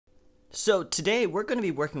So today we're going to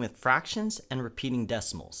be working with fractions and repeating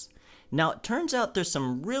decimals. Now it turns out there's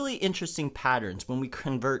some really interesting patterns when we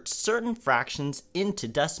convert certain fractions into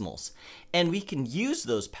decimals, and we can use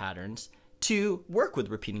those patterns to work with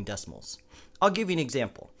repeating decimals. I'll give you an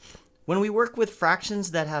example. When we work with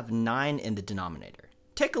fractions that have 9 in the denominator,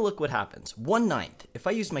 take a look what happens. 1/9. If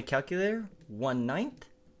I use my calculator, 1/9,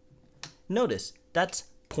 notice that's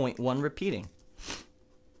 0.1 repeating.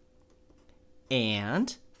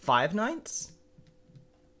 And 5/9,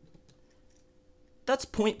 that's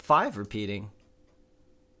 0.5 repeating.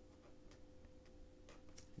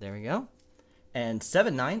 There we go. And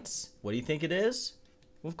 7/9, what do you think it is?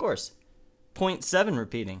 Well, of course, 0.7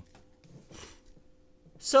 repeating.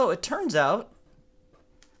 So it turns out,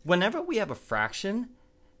 whenever we have a fraction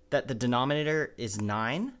that the denominator is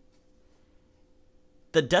 9,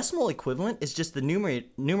 the decimal equivalent is just the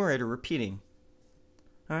numerator repeating.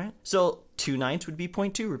 All right, so 2/9 would be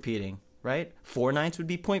 0.2 repeating, right? 4/9 would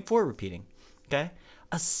be 0.4 repeating, okay?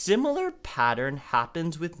 A similar pattern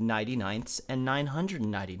happens with 99ths and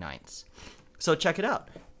 999ths. So check it out,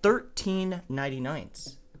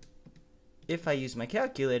 13/99. If I use my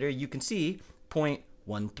calculator, you can see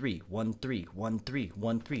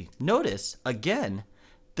 0.13131313. Notice, again,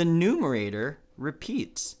 the numerator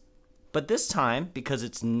repeats. But this time, because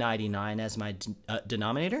it's 99 as my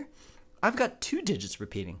denominator, I've got 2 digits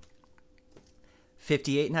repeating.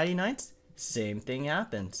 58/99, same thing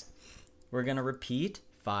happens. We're going to repeat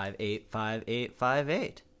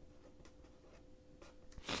 585858.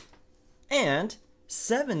 And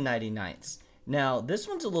 7/99. Now, this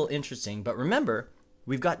one's a little interesting, but remember,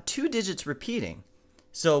 we've got 2 digits repeating.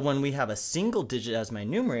 So when we have a single digit as my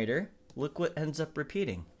numerator, look what ends up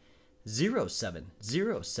repeating.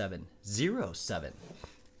 070707.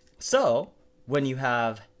 So when you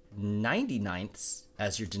have 99ths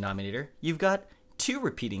as your denominator, you've got 2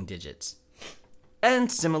 repeating digits.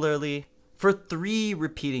 And similarly, for 3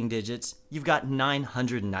 repeating digits, you've got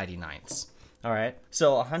 999ths. All right,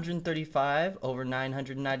 so 135 over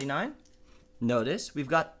 999. Notice we've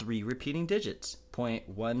got 3 repeating digits.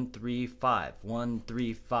 0.135,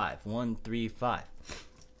 135, 135.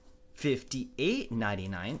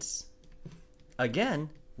 58/99. Again,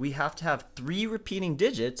 we have to have 3 repeating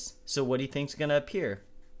digits, so what do you think's going to appear?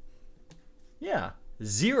 Yeah,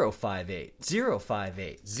 058,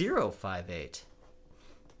 058, 058.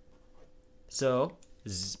 So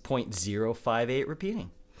 0.058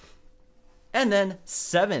 repeating. And then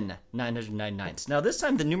 7/999. Now this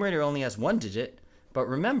time the numerator only has 1 digit, but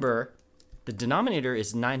remember, the denominator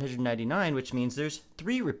is 999, which means there's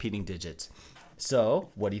 3 repeating digits. So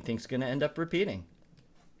what do you think's going to end up repeating?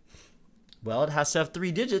 Well, it has to have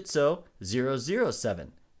 3 digits, so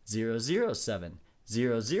 007, 007,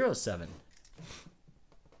 007.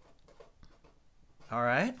 All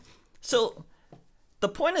right, so the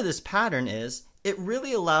point of this pattern is it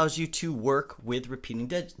really allows you to work with repeating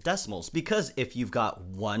decimals, because if you've got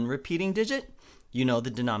 1 repeating digit, you know the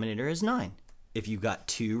denominator is 9. If you've got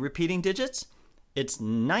 2 repeating digits, it's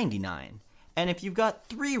 99. And if you've got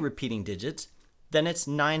 3 repeating digits, then it's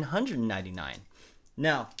 999.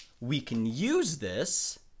 Now, we can use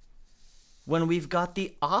this when we've got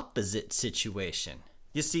the opposite situation.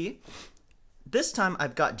 You see, this time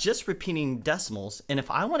I've got just repeating decimals, and if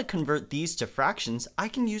I want to convert these to fractions, I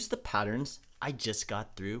can use the patterns I just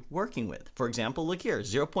got through working with. For example, look here,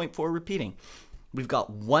 0.4 repeating. We've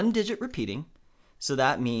got 1 digit repeating, so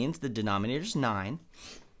that means the denominator is 9,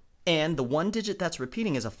 and the 1 digit that's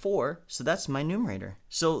repeating is a 4, so that's my numerator.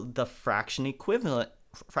 So the fraction equivalent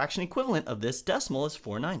of this decimal is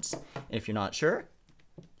 4/9. And if you're not sure,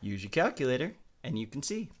 use your calculator, and you can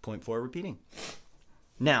see 0.4 repeating.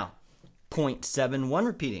 Now, 0.71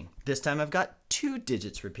 repeating. This time I've got 2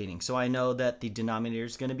 digits repeating, so I know that the denominator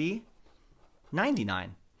is going to be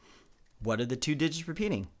 99. What are the 2 digits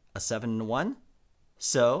repeating? A 7 and a 1?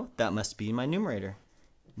 So that must be my numerator.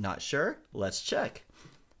 Not sure? Let's check.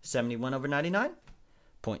 71 over 99?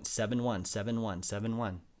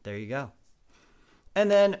 0.717171. There you go. And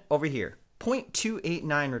then over here,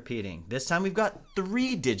 0.289 repeating. This time we've got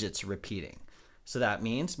 3 digits repeating. So that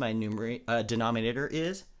means my denominator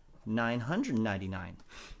is 999.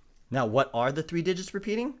 Now, what are the 3 digits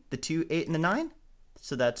repeating? The 2, 8, and the 9?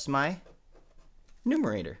 So that's my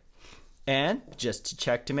numerator. And just to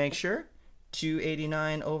check to make sure,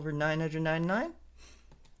 289 over 999?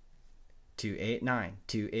 289,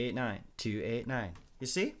 289, 289. You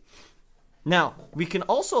see? Now, we can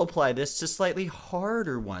also apply this to slightly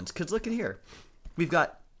harder ones, because look at here. We've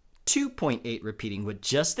got 2.8 repeating with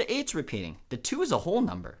just the 8's repeating. The 2 is a whole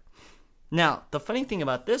number. Now, the funny thing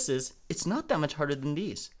about this is it's not that much harder than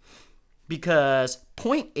these. Because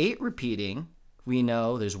 0.8 repeating, we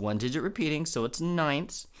know there's one digit repeating, so it's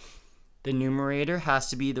ninths. The numerator has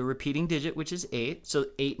to be the repeating digit, which is 8, so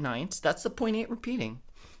 8 ninths. That's the 0.8 repeating.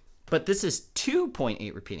 But this is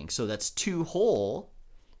 2.8 repeating, so that's 2 whole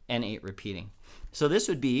and 8 repeating. So this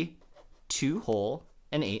would be 2 whole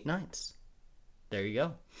and 8 ninths. There you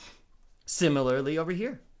go. Similarly over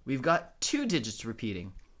here, we've got 2 digits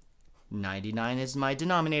repeating. 99 is my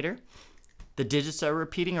denominator. The digits that are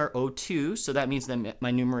repeating are 02, so that means that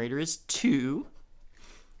my numerator is 2.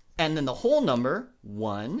 And then the whole number,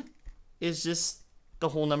 1, is just the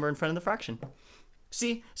whole number in front of the fraction.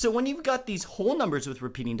 See, so when you've got these whole numbers with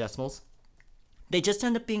repeating decimals, they just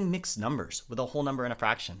end up being mixed numbers with a whole number and a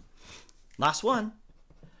fraction. Last one,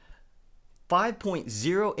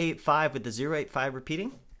 5.085 with the 085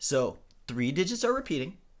 repeating. So 3 digits are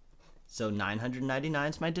repeating. So 999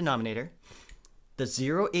 is my denominator.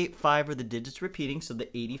 The 085 are the digits repeating, so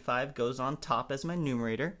the 85 goes on top as my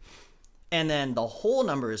numerator. And then the whole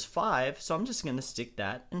number is 5, so I'm just going to stick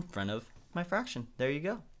that in front of my fraction. There you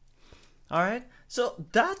go. All right, so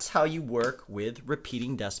that's how you work with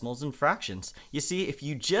repeating decimals and fractions. You see, if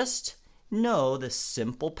you just know the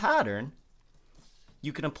simple pattern,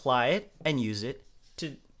 you can apply it and use it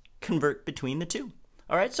to convert between the two.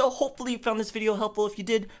 All right, so hopefully you found this video helpful. If you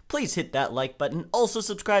did, please hit that like button. Also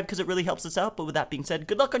subscribe because it really helps us out. But with that being said,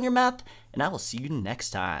 good luck on your math, and I will see you next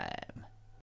time.